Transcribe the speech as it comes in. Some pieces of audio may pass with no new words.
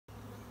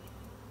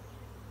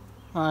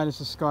Hi,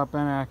 this is Scott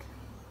Benak.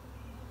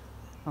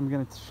 I'm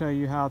going to show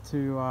you how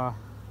to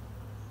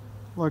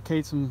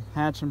locate some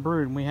hatch and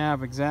brood, and we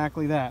have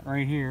exactly that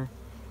right here.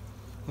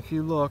 If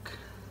you look,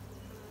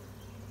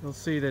 you'll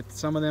see that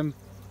some of them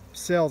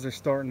cells are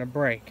starting to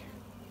break.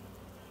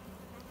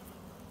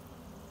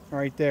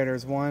 Right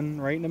there's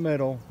one right in the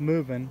middle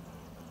moving,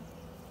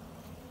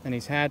 and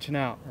he's hatching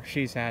out, or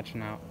she's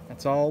hatching out.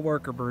 That's all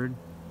worker brood.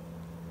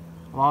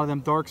 A lot of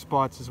them dark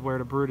spots is where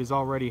the brood is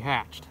already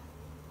hatched.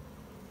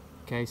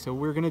 Okay, so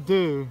what we're going to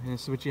do, and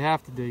this is what you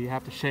have to do, you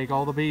have to shake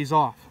all the bees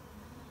off.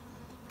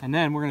 And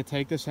then we're going to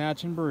take this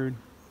hatch and brood,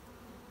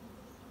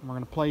 and we're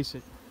going to place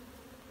it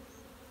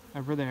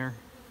over there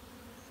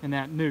in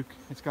that nuke.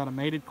 It's got a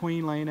mated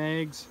queen laying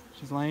eggs.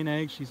 She's laying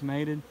eggs, she's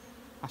mated.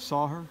 I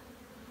saw her,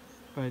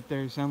 but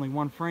there's only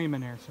one frame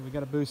in there, so we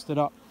got to boost it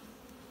up.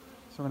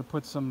 So we're going to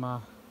put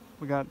some,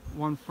 we got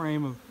one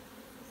frame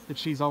that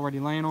she's already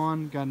laying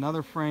on, got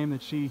another frame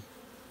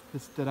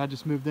that I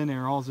just moved in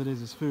there. All it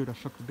is food. I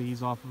shook the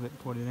bees off of it and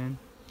put it in.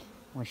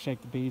 We're going to shake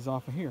the bees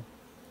off of here.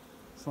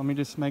 So let me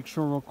just make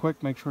sure real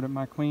quick, make sure that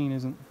my queen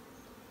isn't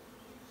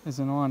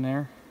on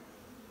there.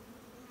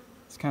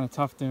 It's kind of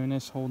tough doing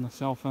this, holding the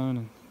cell phone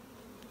and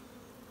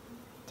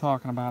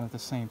talking about it at the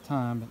same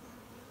time,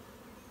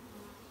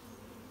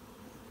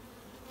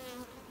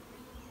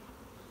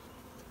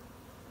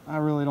 but I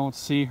really don't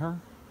see her.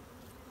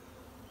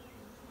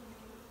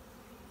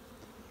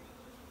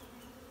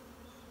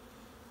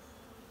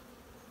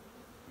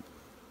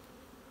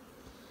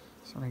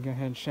 So we're going to go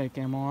ahead and shake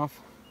them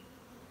off.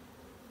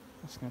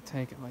 Just going to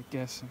take it like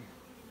this.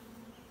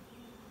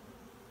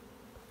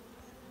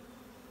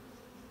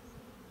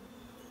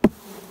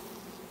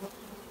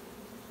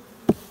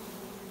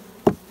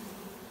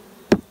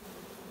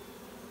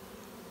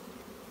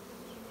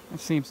 That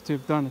seems to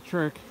have done the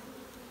trick.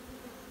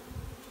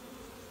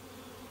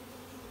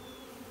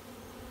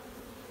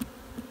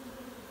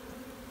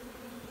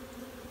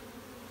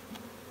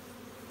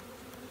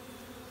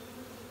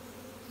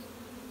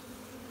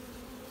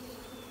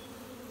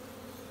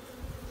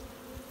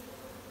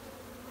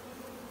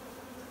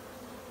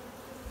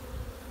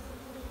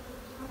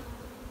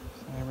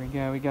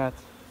 There we go.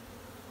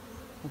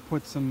 We'll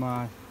put some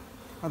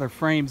other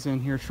frames in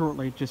here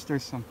shortly. Just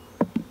there's some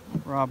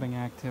robbing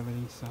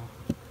activity, so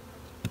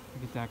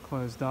we'll get that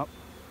closed up.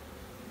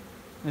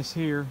 This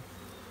here,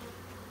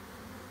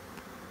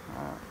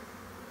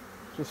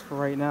 just for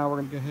right now, we're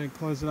going to go ahead and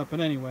close it up. But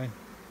anyway,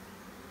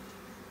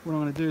 what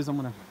I'm going to do is I'm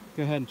going to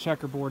go ahead and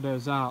checkerboard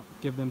those out,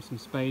 give them some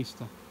space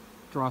to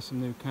draw some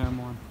new comb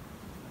on.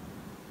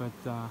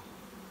 But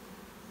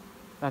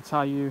that's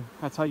how you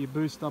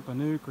boost up a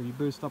nuke, or you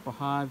boost up a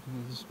hive.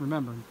 And just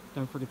remember,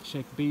 don't forget to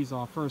shake the bees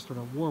off first, or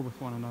they'll war with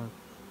one another.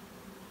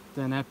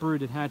 Then that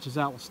brood that hatches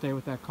out will stay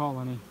with that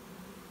colony,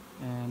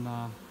 and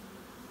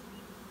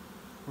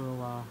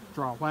we'll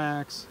draw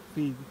wax,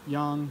 feed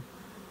young,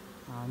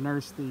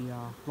 nurse the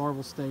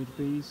larval stage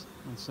bees,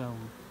 and so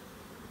on.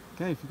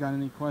 Okay, if you got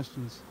any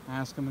questions,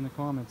 ask them in the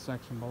comments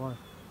section below.